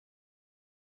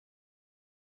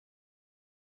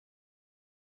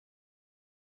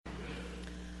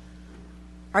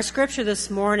Our scripture this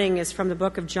morning is from the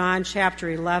book of John, chapter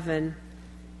 11.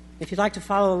 If you'd like to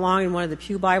follow along in one of the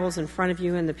pew Bibles in front of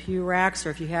you in the pew racks,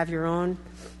 or if you have your own,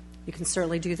 you can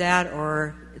certainly do that,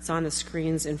 or it's on the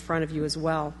screens in front of you as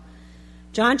well.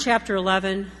 John chapter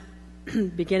 11,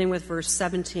 beginning with verse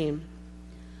 17.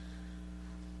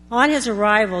 On his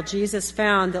arrival, Jesus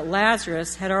found that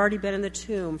Lazarus had already been in the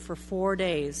tomb for 4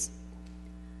 days.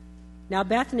 Now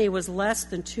Bethany was less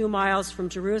than 2 miles from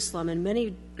Jerusalem, and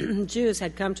many Jews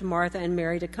had come to Martha and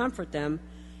Mary to comfort them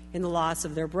in the loss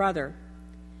of their brother.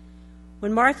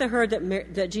 When Martha heard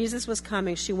that Jesus was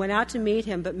coming, she went out to meet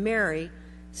him, but Mary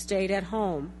stayed at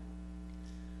home.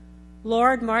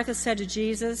 "Lord," Martha said to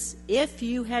Jesus, "if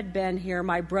you had been here,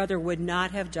 my brother would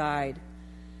not have died.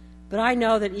 But I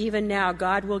know that even now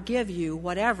God will give you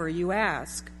whatever you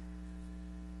ask."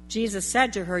 Jesus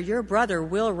said to her, "Your brother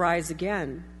will rise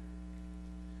again."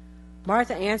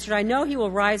 Martha answered, "I know he will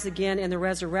rise again in the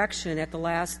resurrection at the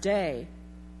last day."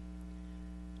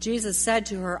 Jesus said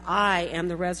to her, "I am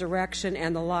the resurrection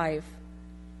and the life.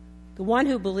 The one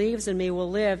who believes in me will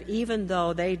live even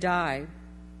though they die.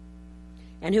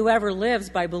 And whoever lives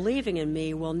by believing in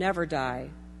me will never die.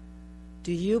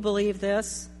 Do you believe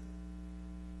this?"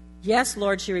 "Yes,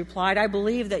 Lord," she replied, "I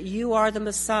believe that you are the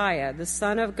Messiah, the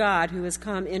Son of God who has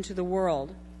come into the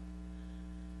world."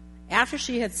 After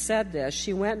she had said this,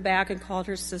 she went back and called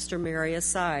her sister Mary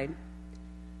aside.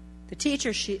 "The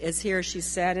teacher is here," she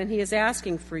said, "and he is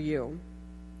asking for you."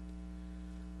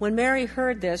 When Mary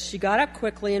heard this, she got up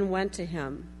quickly and went to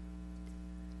him.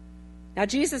 Now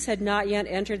Jesus had not yet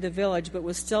entered the village, but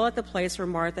was still at the place where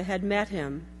Martha had met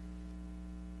him.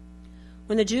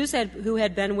 When the Jews who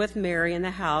had been with Mary in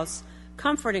the house,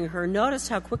 comforting her, noticed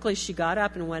how quickly she got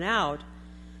up and went out,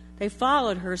 they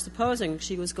followed her, supposing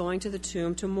she was going to the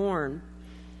tomb to mourn.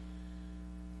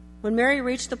 When Mary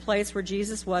reached the place where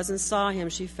Jesus was and saw him,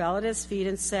 she fell at his feet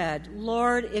and said,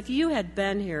 "Lord, if you had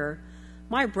been here,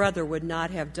 my brother would not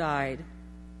have died."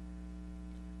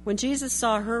 When Jesus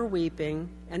saw her weeping,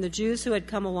 and the Jews who had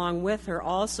come along with her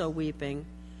also weeping,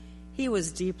 he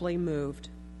was deeply moved.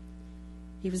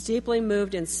 He was deeply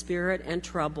moved in spirit and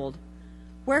troubled.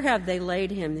 "Where have they laid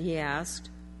him?" he asked.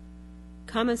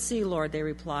 "Come and see, Lord," they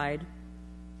replied.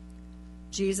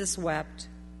 Jesus wept.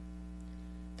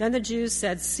 Then the Jews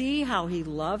said, "See how he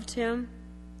loved him?"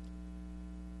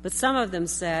 But some of them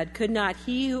said, "Could not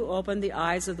he who opened the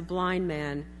eyes of the blind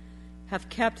man have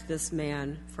kept this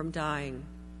man from dying?"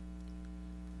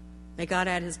 May God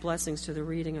add his blessings to the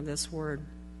reading of this word.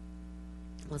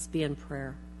 Let's be in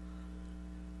prayer.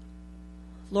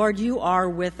 Lord, you are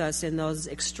with us in those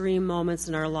extreme moments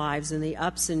in our lives, in the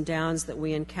ups and downs that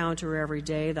we encounter every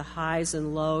day, the highs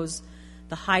and lows,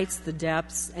 the heights, the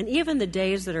depths, and even the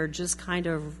days that are just kind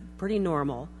of pretty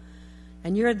normal.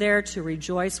 And you're there to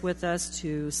rejoice with us,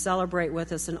 to celebrate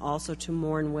with us, and also to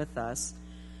mourn with us.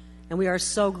 And we are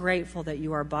so grateful that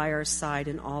you are by our side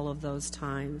in all of those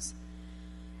times.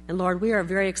 And Lord, we are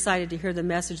very excited to hear the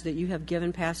message that you have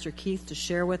given Pastor Keith to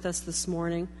share with us this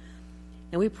morning.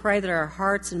 And we pray that our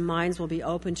hearts and minds will be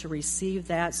open to receive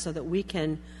that so that we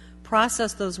can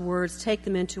process those words, take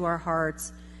them into our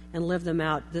hearts, and live them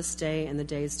out this day and the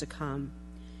days to come.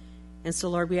 And so,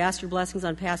 Lord, we ask your blessings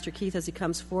on Pastor Keith as he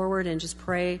comes forward, and just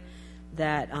pray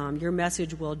that your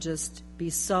message will just be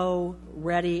so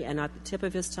ready and at the tip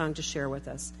of his tongue to share with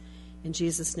us. In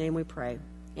Jesus' name we pray.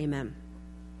 Amen.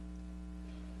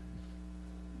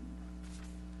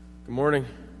 Good morning.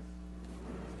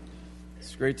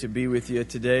 It's great to be with you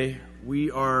today. We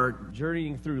are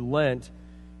journeying through Lent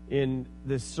in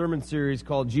this sermon series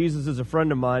called Jesus is a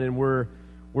Friend of Mine, and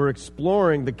we're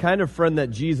exploring the kind of friend that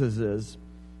Jesus is.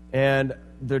 And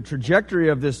the trajectory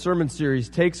of this sermon series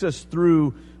takes us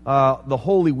through the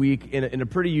Holy Week in a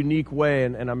pretty unique way,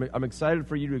 and I'm excited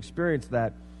for you to experience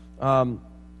that.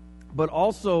 But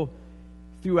also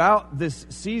throughout this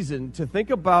season to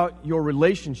think about your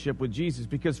relationship with Jesus,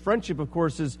 because friendship, of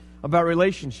course, is about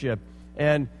relationship.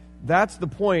 And that's the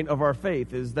point of our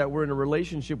faith, is that we're in a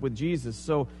relationship with Jesus.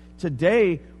 So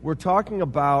today we're talking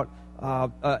about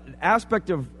an aspect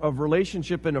of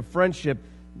relationship and of friendship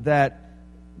that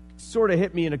sort of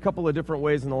hit me in a couple of different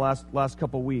ways in the last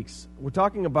couple of weeks. We're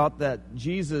talking about that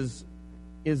Jesus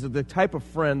is the type of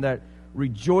friend that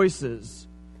rejoices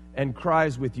and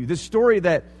cries with you. This story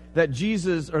that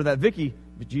Jesus, or that Vicky,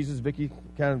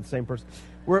 kind of the same person,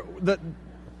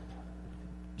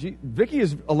 Vicky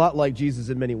is a lot like Jesus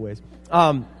in many ways.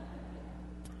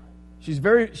 She's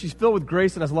filled with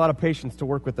grace and has a lot of patience to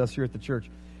work with us here at the church.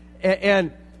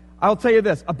 And I'll tell you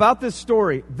this about this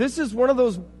story. This is one of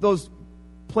those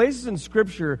places in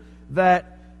Scripture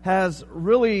that has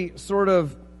really sort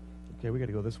of, okay, we got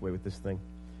to go this way with this thing.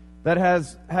 that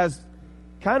has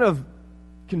kind of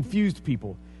confused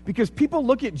people. Because people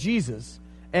look at Jesus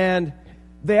and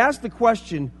they ask the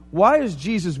question, why is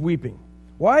Jesus weeping?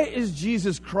 Why is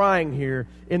Jesus crying here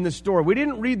in the story? We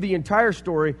didn't read the entire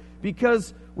story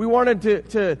because we wanted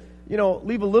to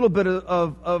leave a little bit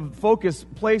of focus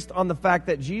placed on the fact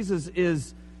that Jesus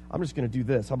is, I'm just going to do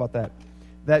this, how about that?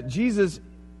 That Jesus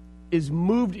is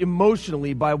moved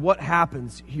emotionally by what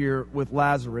happens here with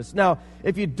Lazarus. Now,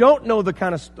 if you don't know the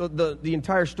kind of the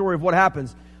entire story of what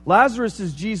happens, Lazarus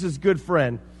is Jesus' good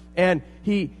friend, and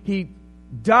he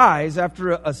dies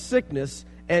after a sickness,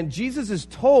 and Jesus is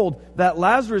told that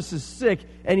Lazarus is sick,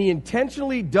 and he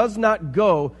intentionally does not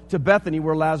go to Bethany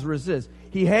where Lazarus is.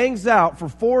 He hangs out for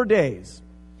 4 days,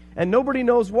 and nobody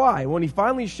knows why. When he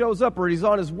finally shows up or he's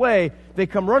on his way, they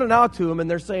come running out to him, and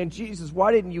they're saying, Jesus,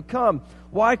 why didn't you come?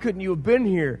 Why couldn't you have been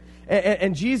here?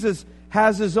 And Jesus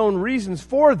has his own reasons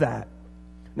for that.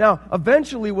 Now,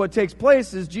 eventually what takes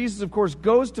place is Jesus, of course,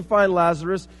 goes to find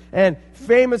Lazarus, and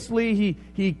famously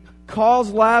he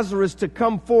calls Lazarus to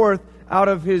come forth out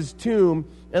of his tomb,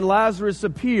 and Lazarus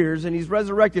appears, and he's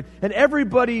resurrected, and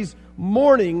everybody's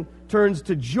mourning turns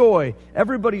to joy.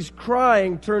 Everybody's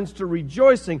crying turns to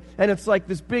rejoicing, and it's like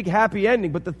this big happy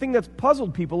ending. But the thing that's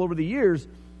puzzled people over the years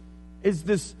is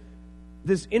this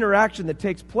interaction that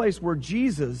takes place where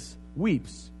Jesus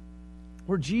weeps,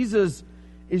 where Jesus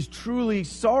is truly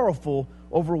sorrowful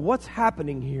over what's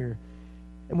happening here.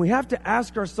 And we have to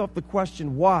ask ourselves the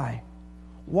question, why?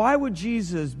 Why would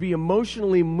Jesus be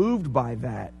emotionally moved by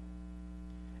that?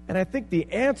 And I think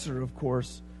the answer, of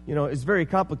course, is very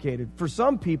complicated. For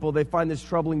some people, they find this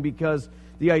troubling because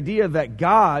the idea that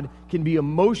God can be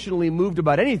emotionally moved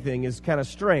about anything is kind of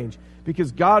strange,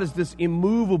 because God is this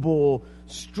immovable,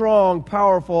 strong,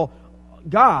 powerful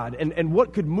God. And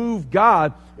what could move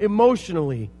God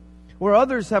emotionally? Where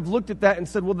others have looked at that and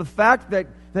said, well, the fact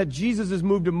that Jesus is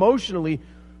moved emotionally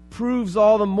proves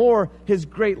all the more his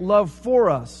great love for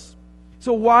us.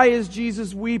 So why is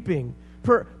Jesus weeping?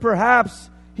 Perhaps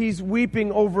he's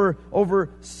weeping over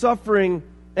suffering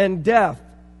and death.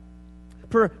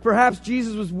 Perhaps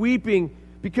Jesus was weeping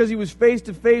because he was face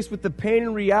to face with the pain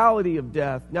and reality of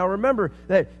death. Now remember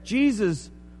that Jesus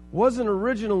wasn't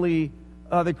originally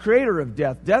the creator of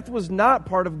death. Death was not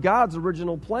part of God's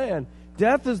original plan.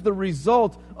 Death is the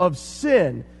result of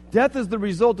sin. Death is the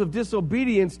result of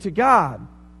disobedience to God.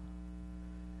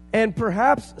 And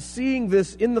perhaps seeing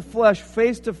this in the flesh,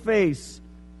 face to face,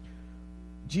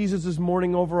 Jesus is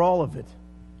mourning over all of it.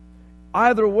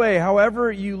 Either way, however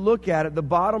you look at it, the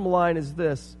bottom line is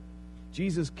this: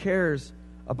 Jesus cares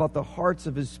about the hearts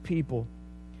of his people.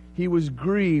 He was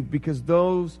grieved because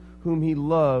those whom he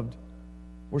loved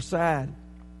were sad,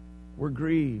 were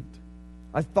grieved.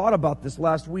 I thought about this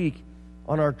last week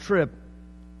on our trip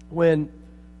when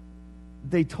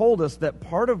they told us that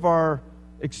part of our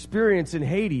experience in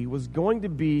Haiti was going to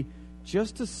be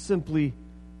just to simply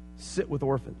sit with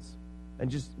orphans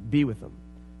and just be with them.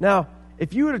 Now,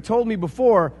 if you would have told me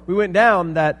before we went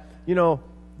down that,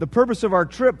 the purpose of our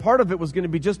trip, part of it was going to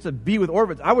be just to be with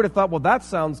orphans, I would have thought, well, that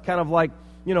sounds kind of like,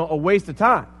 a waste of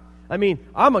time. I mean,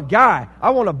 I'm a guy. I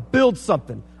want to build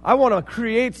something. I want to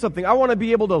create something. I want to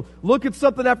be able to look at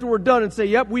something after we're done and say,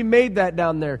 yep, we made that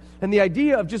down there. And the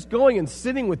idea of just going and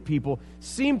sitting with people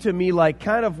seemed to me like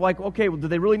okay, well, do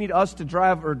they really need us to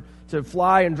drive or to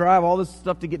fly and drive all this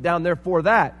stuff to get down there for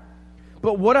that?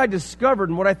 But what I discovered,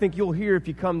 and what I think you'll hear if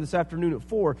you come this afternoon at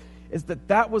 4, is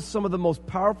that was some of the most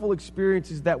powerful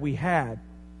experiences that we had,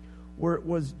 where it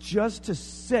was just to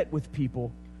sit with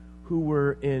people who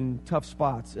were in tough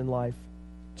spots in life,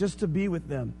 just to be with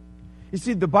them. You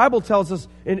see, the Bible tells us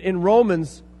in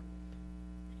Romans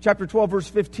chapter 12, verse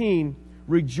 15,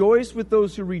 rejoice with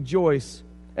those who rejoice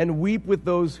and weep with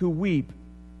those who weep.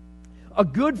 A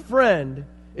good friend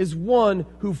is one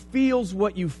who feels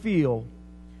what you feel.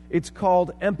 It's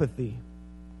called empathy.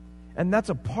 And that's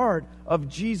a part of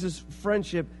Jesus'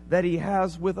 friendship that he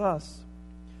has with us.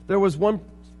 There was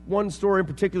one story in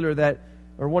particular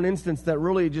one instance that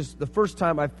really just, the first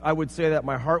time I would say that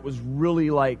my heart was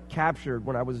really captured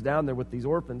when I was down there with these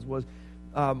orphans was,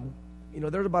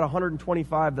 there's about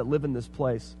 125 that live in this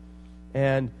place.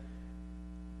 And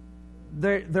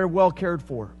they're well cared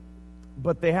for,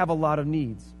 but they have a lot of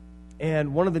needs.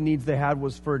 And one of the needs they had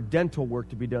was for dental work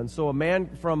to be done. So a man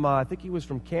from, I think he was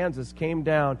from Kansas, came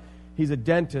down. He's a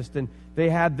dentist, and they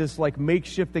had this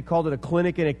makeshift, they called it a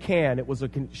clinic in a can. It was a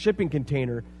shipping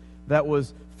container that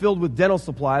was filled with dental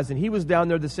supplies, and he was down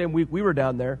there the same week we were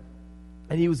down there,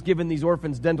 and he was giving these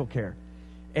orphans dental care.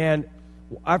 And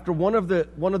after one of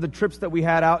the trips that we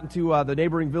had out into the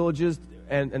neighboring villages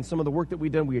and some of the work that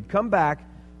we'd done, we had come back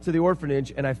to the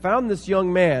orphanage, and I found this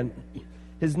young man.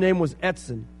 His name was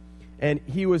Edson, and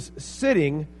he was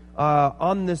sitting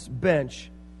on this bench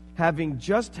having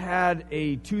just had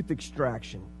a tooth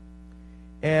extraction.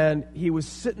 And he was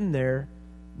sitting there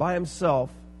by himself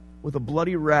with a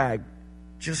bloody rag,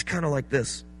 just kind of like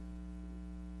this.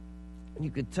 And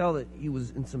you could tell that he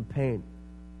was in some pain.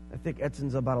 I think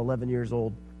Edson's about 11 years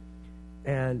old.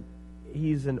 And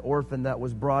he's an orphan that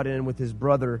was brought in with his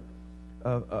brother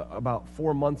about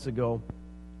 4 months ago.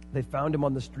 They found him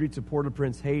on the streets of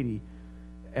Port-au-Prince, Haiti.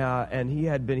 And he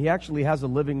actually has a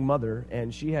living mother,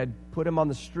 and she had put him on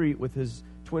the street with his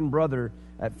twin brother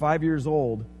at 5 years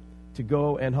old to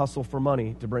go and hustle for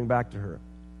money to bring back to her.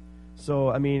 So,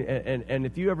 I mean, and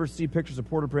if you ever see pictures of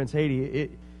Port-au-Prince, Haiti,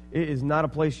 it is not a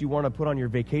place you want to put on your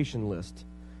vacation list.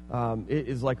 It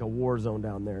is like a war zone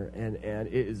down there, and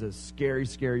it is a scary,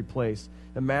 scary place.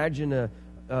 Imagine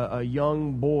a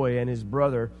young boy and his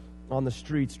brother on the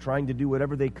streets trying to do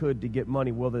whatever they could to get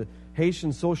money. Well, the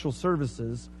Haitian Social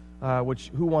Services, which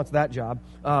who wants that job,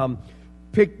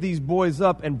 picked these boys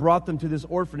up and brought them to this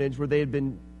orphanage where they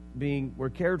had were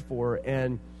cared for.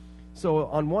 And so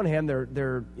on one hand,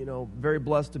 they're very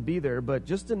blessed to be there, but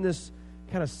just in this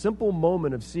kind of simple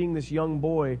moment of seeing this young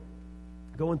boy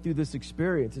going through this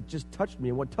experience, it just touched me.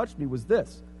 And what touched me was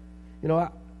this.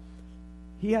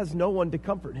 He has no one to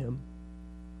comfort him.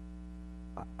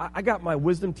 I got my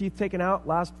wisdom teeth taken out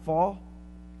last fall,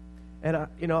 and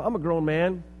I'm a grown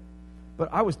man, but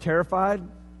I was terrified,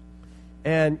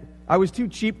 and I was too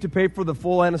cheap to pay for the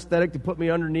full anesthetic to put me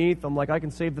underneath. I'm like, I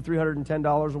can save the $310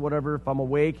 or whatever if I'm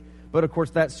awake, but of course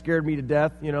that scared me to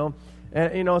death, and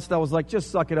so I was like,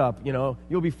 just suck it up,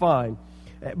 you'll be fine.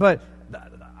 But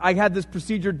I had this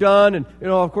procedure done, and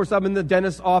of course I'm in the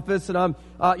dentist's office, and I'm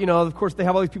of course they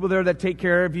have all these people there that take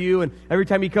care of you, and every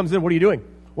time he comes in, what are you doing?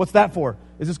 What's that for?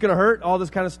 Is this going to hurt? All this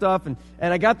kind of stuff. And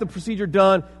I got the procedure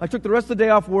done. I took the rest of the day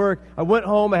off work. I went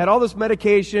home. I had all this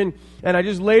medication. And I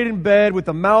just laid in bed with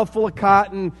a mouth full of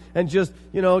cotton and just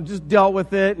dealt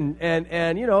with it. And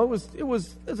it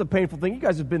was a painful thing. You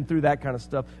guys have been through that kind of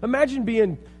stuff. Imagine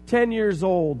being 10 years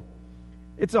old.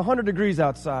 It's 100 degrees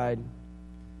outside.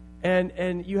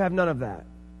 And you have none of that.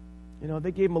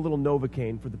 They gave him a little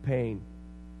Novocaine for the pain.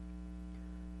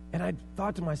 And I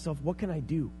thought to myself, what can I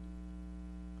do?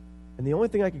 And the only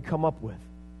thing I could come up with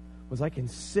was I can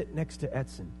sit next to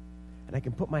Edson, and I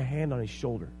can put my hand on his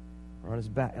shoulder or on his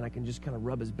back, and I can just kind of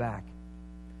rub his back.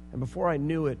 And before I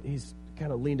knew it, he's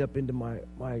kind of leaned up into my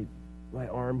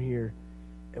arm here,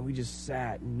 and we just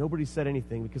sat, and nobody said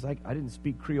anything because I didn't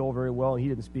speak Creole very well, and he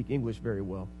didn't speak English very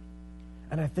well.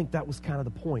 And I think that was kind of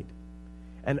the point.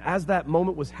 And as that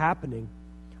moment was happening,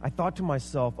 I thought to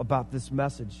myself about this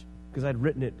message because I'd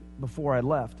written it before I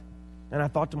left. And I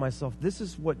thought to myself, this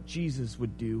is what Jesus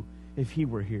would do if he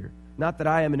were here. Not that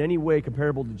I am in any way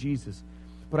comparable to Jesus,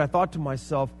 but I thought to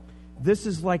myself, this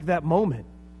is like that moment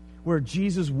where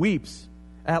Jesus weeps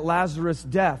at Lazarus'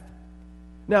 death.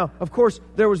 Now, of course,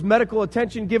 there was medical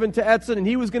attention given to Edson, and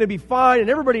he was going to be fine, and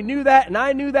everybody knew that, and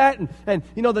I knew that, and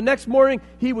the next morning,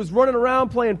 he was running around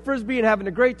playing Frisbee and having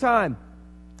a great time.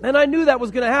 And I knew that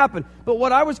was going to happen. But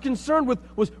what I was concerned with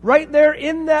was right there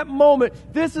in that moment,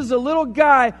 this is a little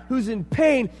guy who's in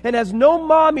pain and has no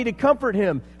mommy to comfort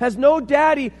him, has no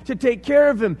daddy to take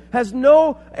care of him, has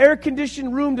no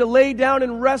air-conditioned room to lay down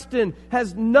and rest in,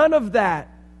 has none of that.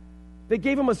 They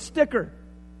gave him a sticker.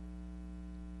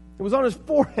 It was on his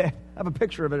forehead. I have a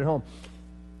picture of it at home.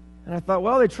 And I thought,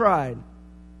 well, they tried.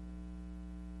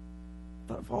 I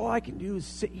thought, if all I can do is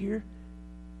sit here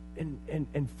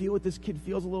and feel what this kid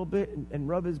feels a little bit and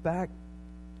rub his back,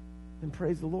 and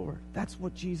praise the Lord. That's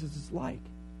what Jesus is like.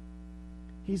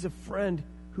 He's a friend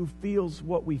who feels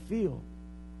what we feel.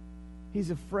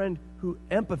 He's a friend who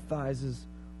empathizes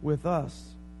with us.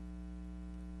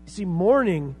 See,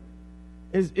 mourning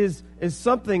is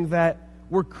something that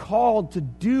we're called to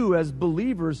do as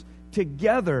believers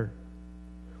together.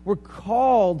 We're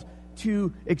called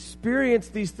to experience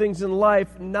these things in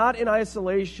life, not in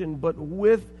isolation, but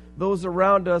with those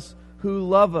around us who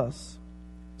love us.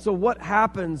 So what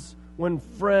happens when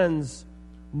friends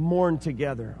mourn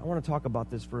together? I want to talk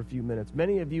about this for a few minutes.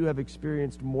 Many of you have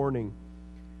experienced mourning.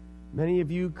 Many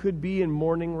of you could be in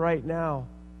mourning right now.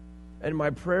 And my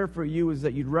prayer for you is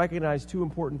that you'd recognize two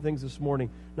important things this morning.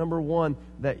 Number one,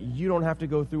 that you don't have to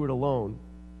go through it alone,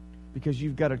 because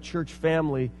you've got a church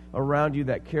family around you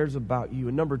that cares about you.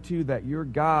 And number two, that your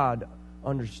God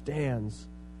understands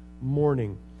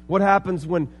mourning. What happens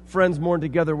when friends mourn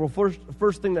together? Well,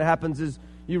 first thing that happens is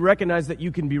you recognize that you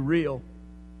can be real.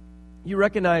 You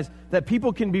recognize that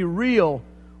people can be real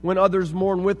when others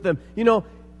mourn with them.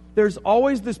 there's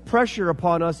always this pressure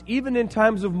upon us, even in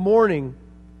times of mourning,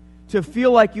 to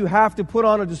feel like you have to put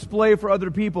on a display for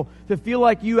other people, to feel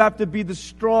like you have to be the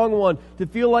strong one, to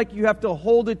feel like you have to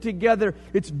hold it together.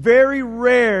 It's very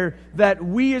rare that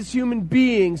we as human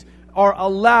beings are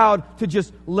allowed to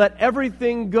just let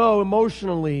everything go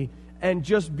emotionally and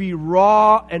just be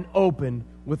raw and open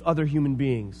with other human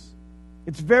beings.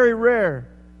 It's very rare.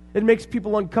 It makes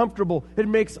people uncomfortable. It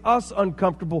makes us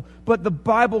uncomfortable. But the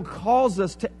Bible calls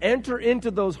us to enter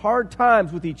into those hard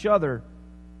times with each other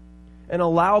and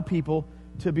allow people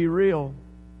to be real.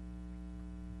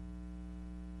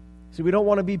 See, we don't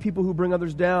want to be people who bring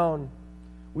others down.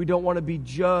 We don't want to be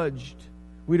judged.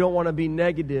 We don't want to be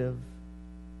negative.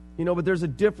 But there's a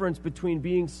difference between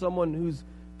being someone who's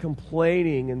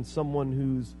complaining and someone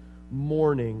who's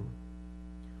mourning.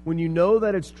 When you know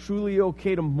that it's truly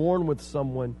okay to mourn with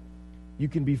someone, you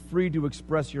can be free to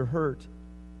express your hurt.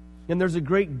 And there's a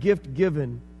great gift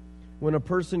given when a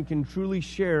person can truly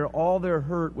share all their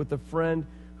hurt with a friend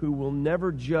who will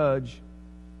never judge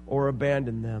or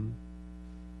abandon them.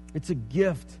 It's a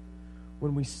gift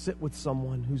when we sit with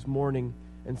someone who's mourning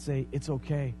and say, it's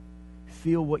okay.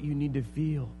 Feel what you need to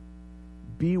feel.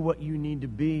 Be what you need to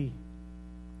be.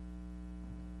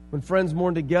 When friends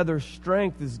mourn together,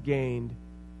 strength is gained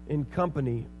in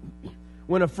company.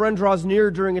 When a friend draws near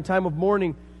during a time of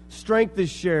mourning, strength is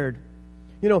shared.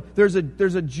 There's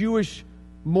a Jewish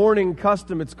mourning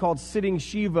custom. It's called sitting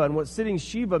Shiva. And what sitting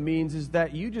Shiva means is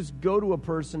that you just go to a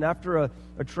person after a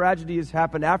tragedy has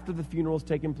happened, after the funeral's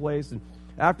taken place, and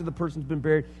after the person's been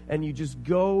buried, and you just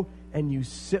go and you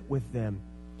sit with them.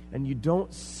 And you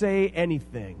don't say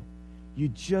anything. You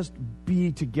just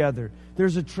be together.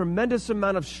 There's a tremendous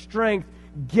amount of strength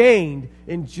gained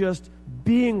in just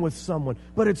being with someone.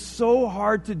 But it's so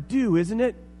hard to do, isn't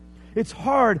it? It's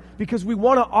hard because we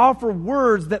want to offer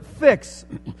words that fix.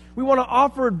 We want to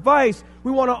offer advice.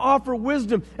 We want to offer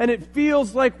wisdom. And it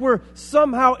feels like we're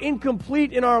somehow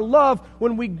incomplete in our love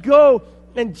when we go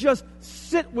and just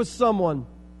sit with someone.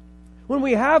 When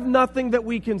we have nothing that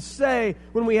we can say,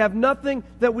 when we have nothing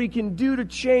that we can do to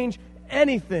change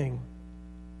anything.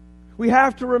 We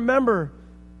have to remember,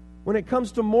 when it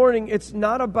comes to mourning, it's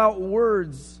not about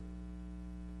words.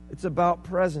 It's about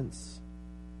presence.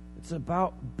 It's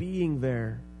about being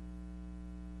there.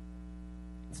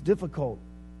 It's difficult,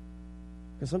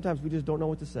 because sometimes we just don't know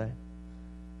what to say.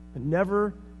 But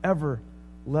never, ever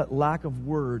let lack of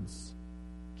words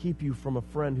keep you from a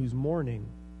friend who's mourning.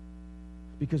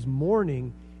 Because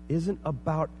mourning isn't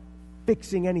about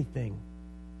fixing anything.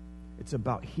 It's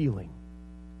about healing.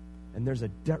 And there's a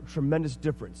tremendous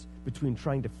difference between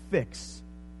trying to fix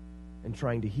and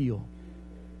trying to heal.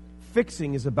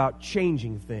 Fixing is about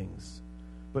changing things,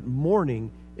 but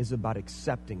mourning is about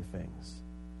accepting things.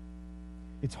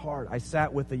 It's hard. I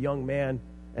sat with a young man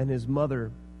and his mother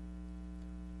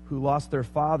who lost their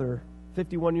father,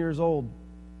 51 years old,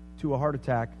 to a heart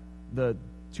attack the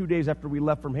 2 days after we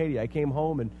left from Haiti. I came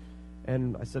home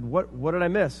and I said, what did I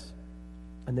miss?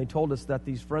 And they told us that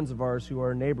these friends of ours who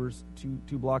are neighbors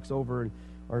two blocks over, and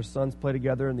our sons play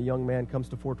together, and the young man comes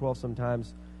to 412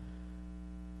 sometimes.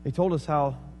 They told us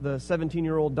how the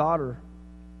 17-year-old daughter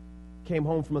came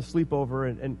home from a sleepover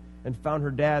and found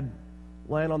her dad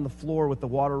laying on the floor with the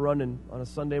water running on a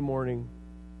Sunday morning,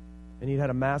 and he'd had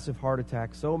a massive heart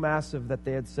attack, so massive that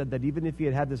they had said that even if he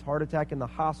had had this heart attack in the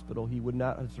hospital, he would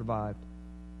not have survived.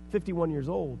 51 years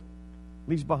old.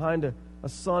 Leaves behind a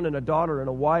son and a daughter and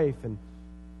a wife, and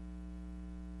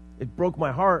it broke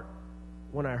my heart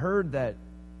when I heard that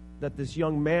this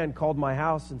young man called my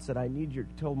house and said,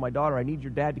 told my daughter, I need your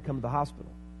dad to come to the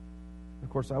hospital. Of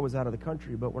course, I was out of the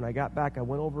country, but when I got back, I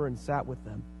went over and sat with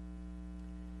them.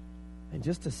 And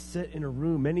just to sit in a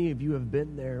room, many of you have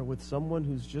been there with someone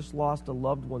who's just lost a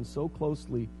loved one so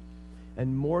closely,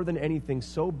 and more than anything,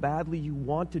 so badly you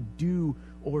want to do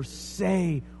or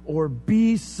say or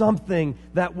be something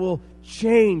that will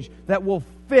change, that will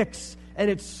fix, and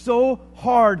it's so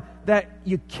hard that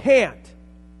you can't.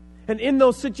 And in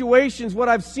those situations, what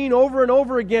I've seen over and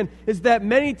over again is that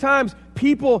many times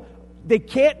people, they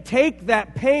can't take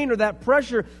that pain or that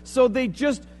pressure, so they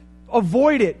just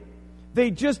avoid it.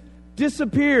 They just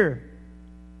disappear.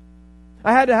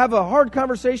 I had to have a hard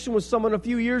conversation with someone a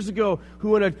few years ago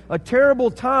who, in a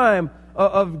terrible time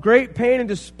of great pain and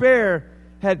despair,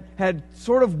 had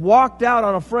sort of walked out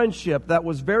on a friendship that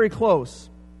was very close.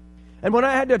 And when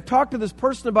I had to talk to this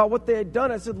person about what they had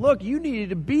done, I said, look, you needed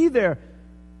to be there.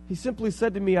 He simply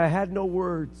said to me, I had no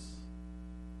words.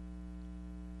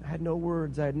 I had no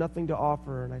words. I had nothing to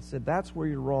offer. And I said, that's where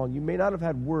you're wrong. You may not have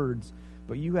had words,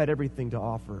 but you had everything to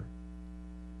offer,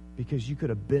 because you could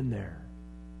have been there.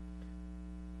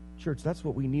 Church, that's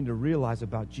what we need to realize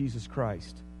about Jesus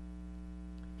Christ.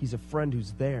 He's a friend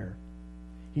who's there.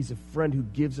 He's a friend who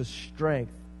gives us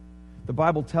strength. The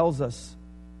Bible tells us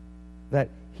that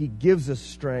He gives us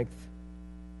strength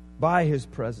by His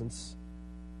presence.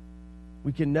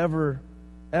 We can never,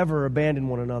 ever abandon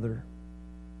one another,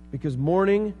 because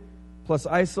mourning plus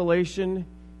isolation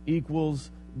equals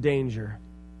danger.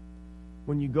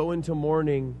 When you go into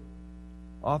mourning,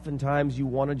 oftentimes you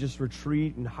want to just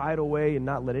retreat and hide away and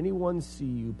not let anyone see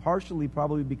you, partially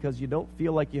probably because you don't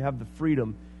feel like you have the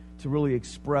freedom to really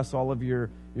express all of your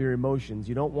emotions.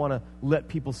 You don't want to let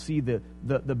people see the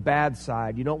bad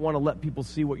side. You don't want to let people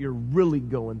see what you're really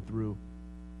going through.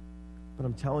 But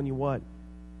I'm telling you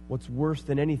what's worse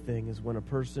than anything is when a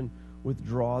person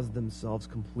withdraws themselves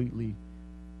completely.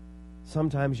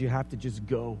 Sometimes you have to just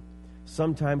go.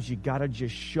 Sometimes you got to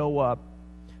just show up.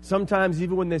 Sometimes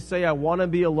even when they say, I want to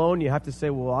be alone, you have to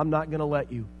say, well, I'm not going to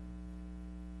let you.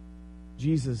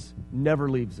 Jesus never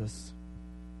leaves us.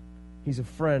 He's a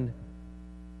friend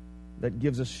that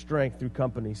gives us strength through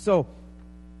company. So,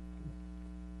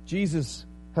 Jesus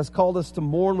has called us to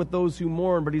mourn with those who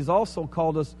mourn, but He's also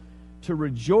called us to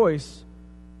rejoice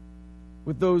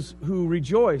with those who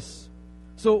rejoice.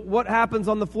 So what happens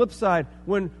on the flip side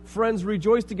when friends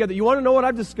rejoice together? You want to know what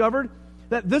I've discovered?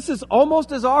 That this is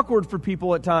almost as awkward for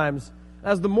people at times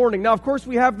as the mourning. Now, of course,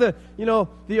 we have the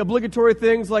obligatory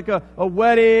things like a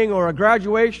wedding or a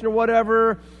graduation or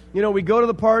whatever. We go to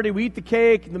the party, we eat the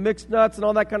cake, and the mixed nuts and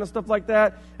all that kind of stuff like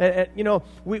that. And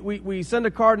we send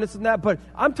a card and this and that. But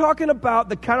I'm talking about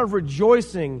the kind of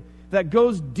rejoicing that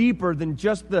goes deeper than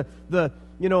just the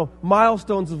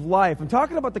milestones of life. I'm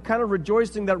talking about the kind of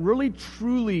rejoicing that really,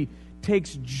 truly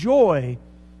takes joy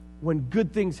when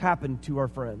good things happen to our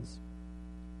friends.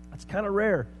 That's kind of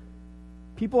rare.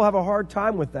 People have a hard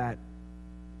time with that.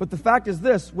 But the fact is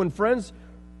this, when friends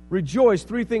rejoice,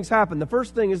 three things happen. The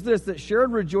first thing is this, that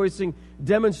shared rejoicing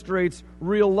demonstrates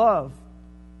real love.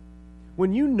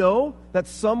 When you know that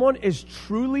someone is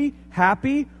truly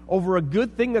happy over a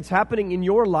good thing that's happening in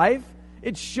your life,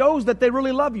 it shows that they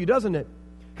really love you, doesn't it?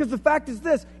 Because the fact is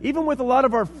this, even with a lot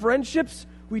of our friendships,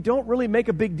 we don't really make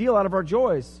a big deal out of our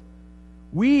joys.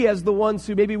 We, as the ones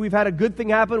who maybe we've had a good thing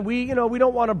happen, we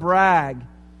don't want to brag.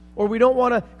 Or we don't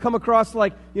want to come across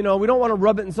like, we don't want to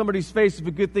rub it in somebody's face if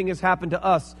a good thing has happened to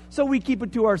us. So we keep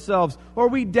it to ourselves. Or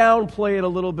we downplay it a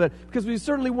little bit. Because we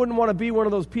certainly wouldn't want to be one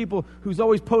of those people who's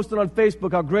always posting on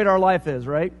Facebook how great our life is,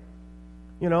 right?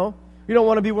 You don't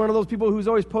want to be one of those people who's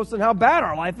always posting how bad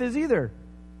our life is either.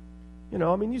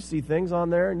 You see things on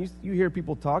there and you hear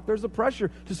people talk. There's a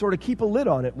pressure to sort of keep a lid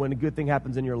on it when a good thing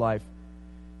happens in your life.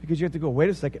 Because you have to go, wait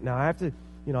a second, now I have to,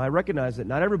 I recognize that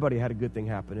not everybody had a good thing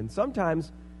happen. And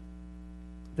sometimes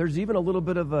there's even a little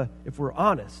bit of if we're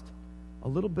honest, a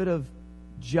little bit of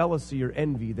jealousy or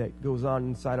envy that goes on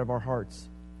inside of our hearts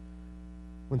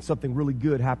when something really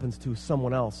good happens to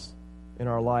someone else in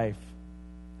our life.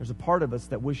 There's a part of us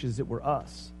that wishes it were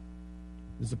us.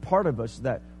 There's a part of us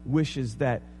that wishes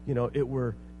that, it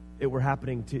were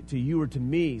happening to you or to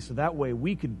me, so that way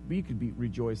we could be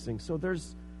rejoicing. So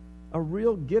there's a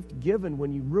real gift given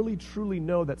when you really truly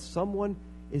know that someone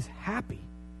is happy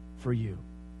for you.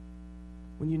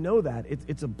 When you know that,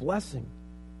 it's a blessing.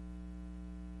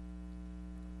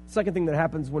 Second thing that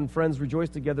happens when friends rejoice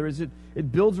together is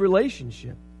it builds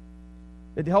relationship.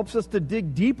 It helps us to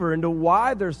dig deeper into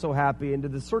why they're so happy, into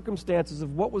the circumstances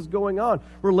of what was going on.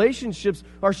 Relationships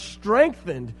are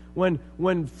strengthened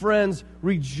when friends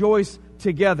rejoice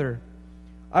together.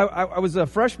 I was a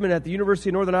freshman at the University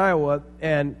of Northern Iowa,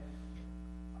 and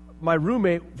my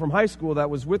roommate from high school that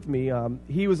was with me,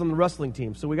 he was on the wrestling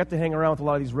team. So we got to hang around with a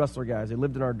lot of these wrestler guys. They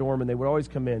lived in our dorm, and they would always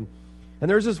come in. And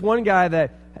there was this one guy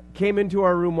that came into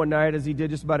our room one night, as he did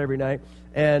just about every night.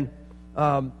 And,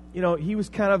 he was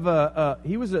kind of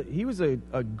he was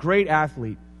a great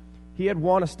athlete. He had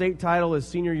won a state title his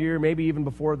senior year, maybe even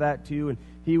before that too. And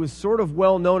he was sort of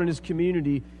well known in his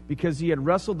community because he had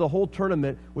wrestled the whole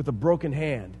tournament with a broken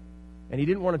hand. And he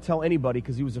didn't want to tell anybody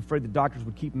because he was afraid the doctors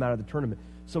would keep him out of the tournament.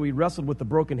 So he wrestled with the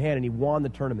broken hand, and he won the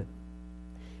tournament.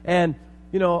 And,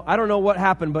 I don't know what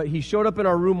happened, but he showed up in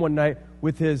our room one night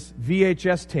with his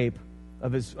VHS tape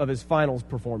of his finals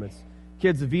performance.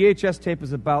 Kids, the VHS tape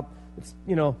is about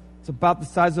the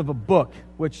size of a book,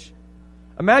 which,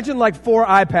 imagine like 4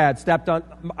 iPads stacked on,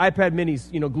 iPad minis,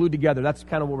 glued together. That's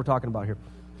kind of what we're talking about here.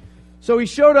 So he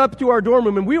showed up to our dorm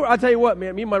room, and I'll tell you what,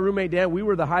 man, me and my roommate Dan, we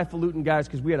were the highfalutin guys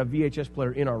because we had a VHS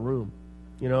player in our room,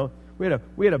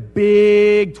 We had a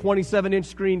big 27-inch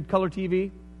screen color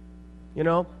TV,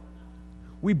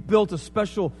 We built a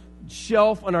special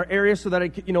shelf on our area so that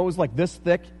it was like this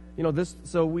thick,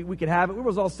 so we could have it. We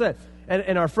was all set.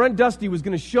 and our friend Dusty was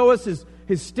going to show us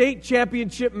his state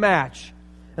championship match.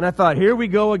 And I thought, here we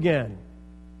go again.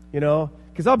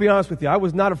 Because I'll be honest with you, I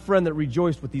was not a friend that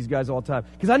rejoiced with these guys all the time.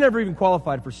 Because I never even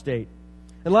qualified for state.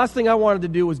 And the last thing I wanted to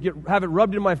do was have it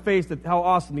rubbed in my face that how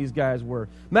awesome these guys were.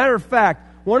 Matter of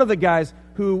fact, one of the guys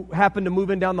who happened to move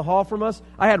in down the hall from us,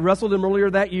 I had wrestled him earlier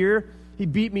that year. He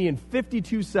beat me in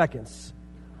 52 seconds.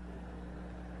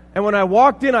 And when I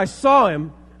walked in, I saw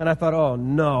him, and I thought, oh,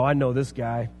 no, I know this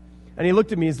guy. And he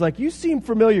looked at me, he's like, you seem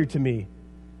familiar to me.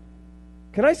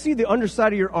 Can I see the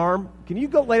underside of your arm? Can you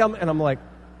go lay down? And I'm like,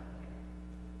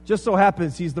 just so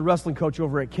happens he's the wrestling coach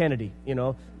over at Kennedy,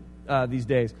 these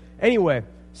days. Anyway,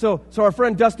 so our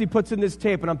friend Dusty puts in this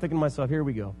tape, and I'm thinking to myself, here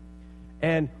we go.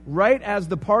 And right as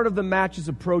the part of the match is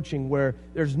approaching where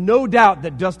there's no doubt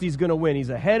that Dusty's going to win, he's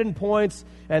ahead in points,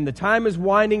 and the time is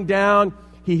winding down,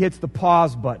 he hits the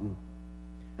pause button.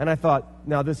 And I thought,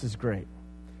 now this is great.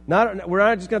 We're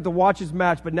not just going to have to watch his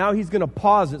match, but now he's going to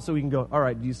pause it so we can go, all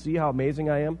right, do you see how amazing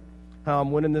I am? How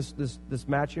I'm winning this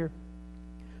match here?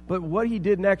 But what he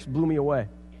did next blew me away.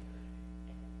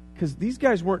 Because these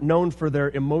guys weren't known for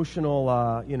their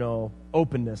emotional,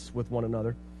 openness with one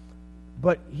another.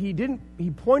 But he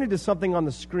pointed to something on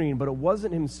the screen, but it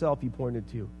wasn't himself he pointed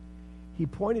to. He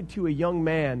pointed to a young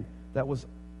man that was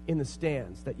in the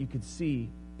stands that you could see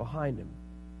behind him.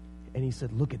 And he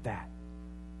said, look at that.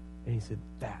 And he said,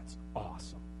 that's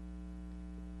awesome.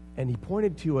 And he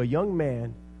pointed to a young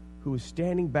man who was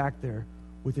standing back there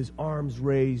with his arms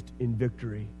raised in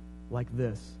victory like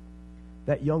this.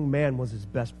 That young man was his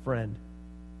best friend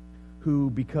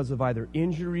who, because of either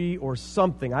injury or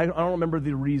something, I don't remember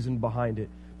the reason behind it,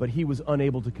 but he was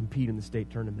unable to compete in the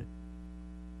state tournament.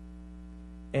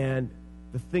 And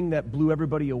the thing that blew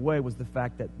everybody away was the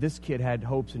fact that this kid had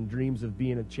hopes and dreams of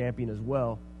being a champion as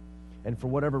well. And for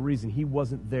whatever reason, he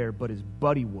wasn't there, but his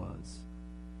buddy was.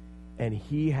 And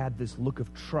he had this look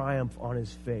of triumph on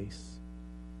his face.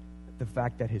 The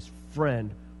fact that his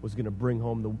friend was going to bring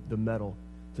home the medal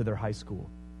to their high school.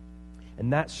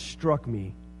 And that struck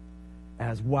me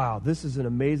as, wow, this is an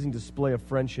amazing display of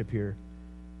friendship here.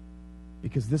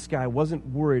 Because this guy wasn't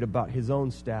worried about his own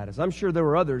status. I'm sure there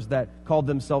were others that called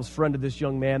themselves friend of this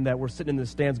young man that were sitting in the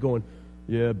stands going,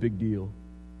 yeah, big deal.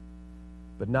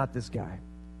 But not this guy.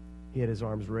 He had his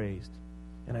arms raised.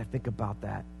 And I think about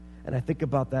that. And I think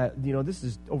about that, this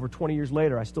is over 20 years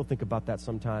later. I still think about that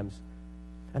sometimes.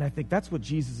 And I think that's what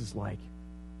Jesus is like.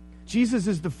 Jesus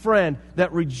is the friend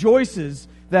that rejoices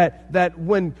that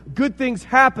when good things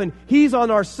happen, he's on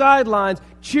our sidelines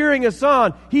cheering us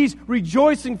on. He's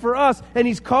rejoicing for us, and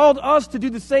he's called us to do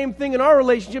the same thing in our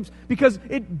relationships because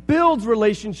it builds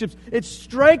relationships. It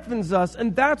strengthens us,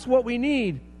 and that's what we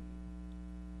need.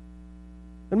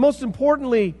 And most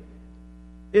importantly,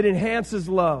 it enhances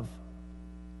love.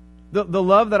 The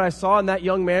love that I saw in that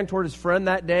young man toward his friend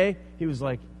that day, he was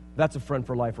like, that's a friend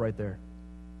for life right there.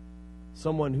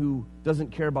 Someone who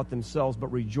doesn't care about themselves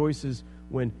but rejoices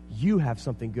when you have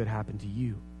something good happen to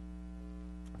you.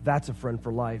 That's a friend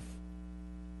for life.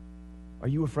 Are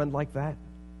you a friend like that?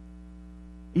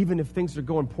 Even if things are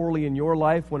going poorly in your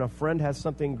life, when a friend has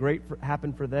something great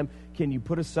happen for them, can you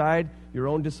put aside your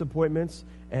own disappointments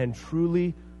and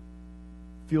truly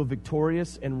feel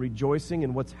victorious and rejoicing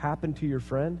in what's happened to your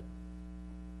friend?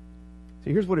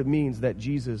 See, here's what it means that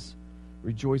Jesus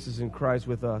rejoices and cries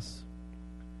with us.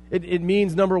 It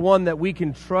means, number one, that we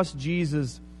can trust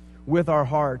Jesus with our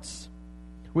hearts,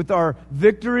 with our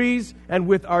victories and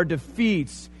with our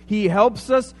defeats. He helps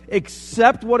us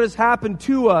accept what has happened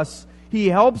to us. He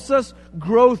helps us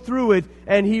grow through it,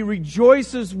 and he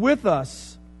rejoices with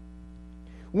us.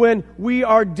 When we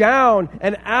are down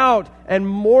and out and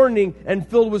mourning and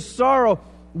filled with sorrow,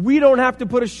 we don't have to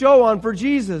put a show on for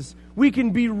Jesus. We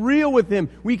can be real with him.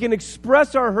 We can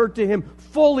express our hurt to him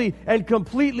fully and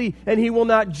completely, and he will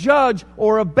not judge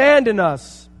or abandon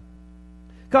us.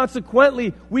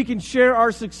 Consequently, we can share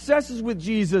our successes with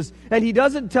Jesus, and he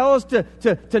doesn't tell us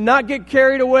to not get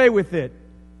carried away with it.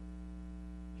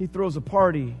 He throws a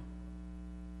party.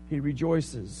 He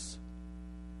rejoices.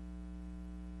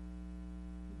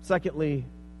 Secondly,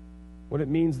 what it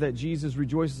means that Jesus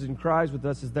rejoices and cries with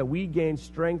us is that we gain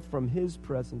strength from his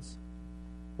presence.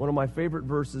 One of my favorite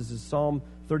verses is Psalm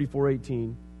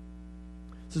 34:18.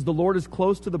 It says, "The Lord is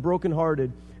close to the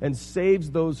brokenhearted and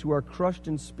saves those who are crushed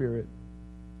in spirit."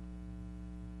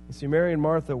 You see, Mary and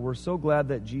Martha were so glad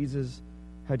that Jesus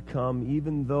had come,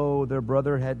 even though their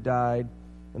brother had died,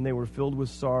 and they were filled with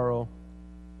sorrow.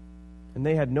 And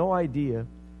they had no idea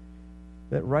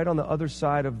that right on the other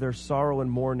side of their sorrow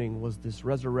and mourning was this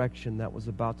resurrection that was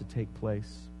about to take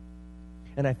place.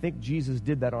 And I think Jesus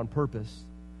did that on purpose,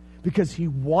 because he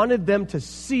wanted them to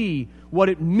see what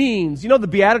it means. You know the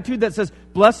beatitude that says,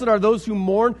 "Blessed are those who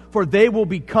mourn, for they will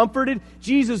be comforted"?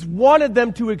 Jesus wanted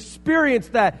them to experience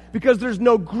that, because there's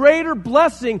no greater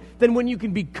blessing than when you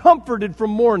can be comforted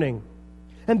from mourning.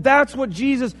 And that's what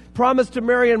Jesus promised to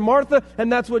Mary and Martha,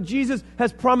 and that's what Jesus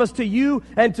has promised to you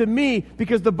and to me,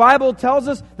 because the Bible tells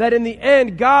us that in the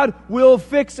end, God will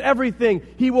fix everything.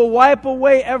 He will wipe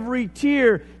away every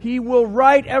tear. He will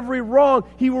right every wrong.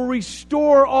 He will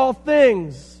restore all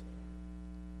things.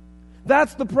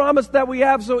 That's the promise that we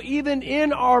have. So even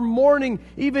in our mourning,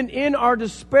 even in our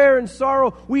despair and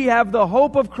sorrow, we have the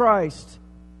hope of Christ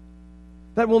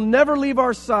that will never leave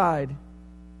our side,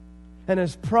 and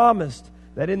has promised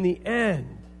that in the end,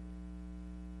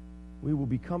 we will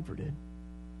be comforted.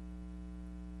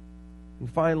 And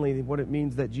finally, what it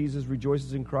means that Jesus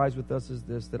rejoices and cries with us is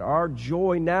this, that our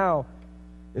joy now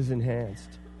is enhanced.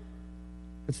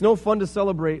 It's no fun to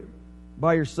celebrate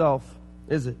by yourself,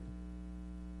 is it?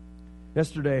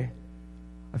 Yesterday,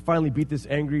 I finally beat this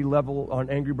angry level on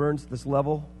Angry Birds, this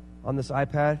level on this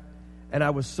iPad, and I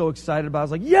was so excited about it. I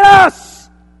was like, yes!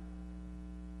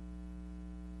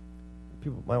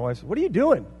 My wife said, "What are you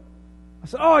doing?" I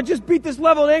said, "Oh, I just beat this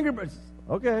level in Angry Birds."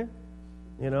 Okay.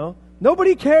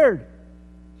 Nobody cared.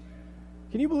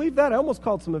 Can you believe that? I almost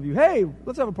called some of you, "Hey,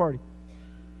 let's have a party."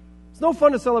 It's no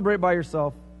fun to celebrate by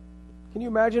yourself. Can you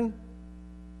imagine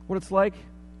what it's like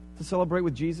to celebrate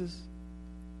with Jesus?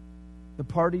 The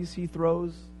parties he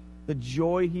throws, the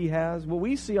joy he has. What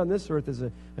we see on this earth is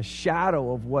a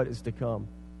shadow of what is to come.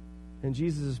 And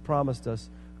Jesus has promised us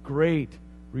great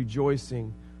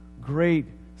rejoicing, great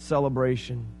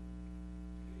celebration.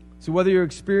 So whether you're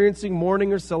experiencing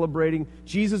mourning or celebrating,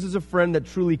 Jesus is a friend that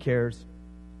truly cares.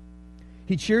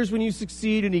 He cheers when you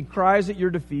succeed, and he cries at your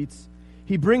defeats.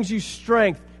 He brings you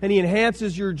strength, and he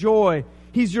enhances your joy.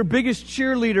 He's your biggest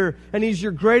cheerleader, and he's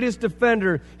your greatest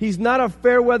defender. He's not a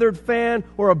fair-weathered fan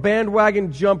or a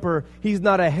bandwagon jumper. He's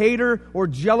not a hater or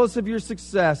jealous of your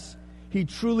success. He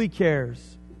truly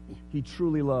cares. He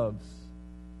truly loves.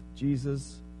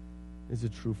 Jesus is a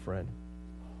true friend.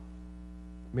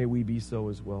 May we be so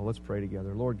as well. Let's pray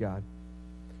together. Lord God,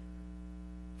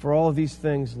 for all of these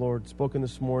things, Lord, spoken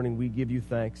this morning, we give you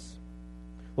thanks.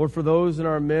 Lord, for those in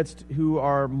our midst who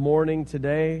are mourning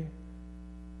today,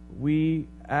 we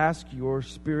ask your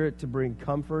Spirit to bring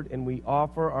comfort, and we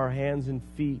offer our hands and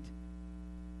feet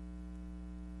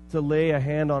to lay a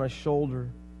hand on a shoulder,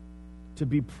 to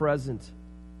be present,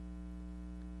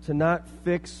 to not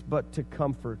fix but to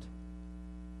comfort.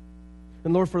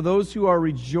 And Lord, for those who are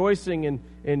rejoicing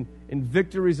in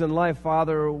victories in life,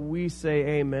 Father, we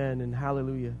say amen and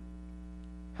hallelujah.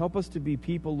 Help us to be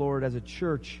people, Lord, as a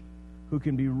church who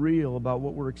can be real about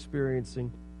what we're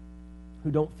experiencing,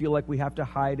 who don't feel like we have to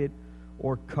hide it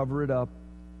or cover it up,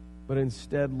 but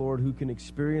instead, Lord, who can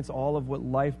experience all of what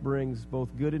life brings, both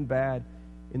good and bad,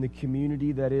 in the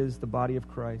community that is the body of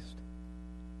Christ.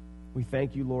 We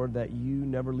thank you, Lord, that you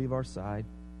never leave our side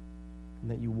and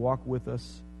that you walk with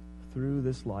us through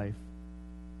this life,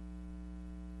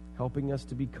 helping us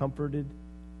to be comforted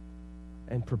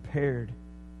and prepared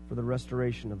for the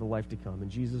restoration of the life to come. In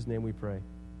Jesus' name we pray.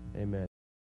 Amen.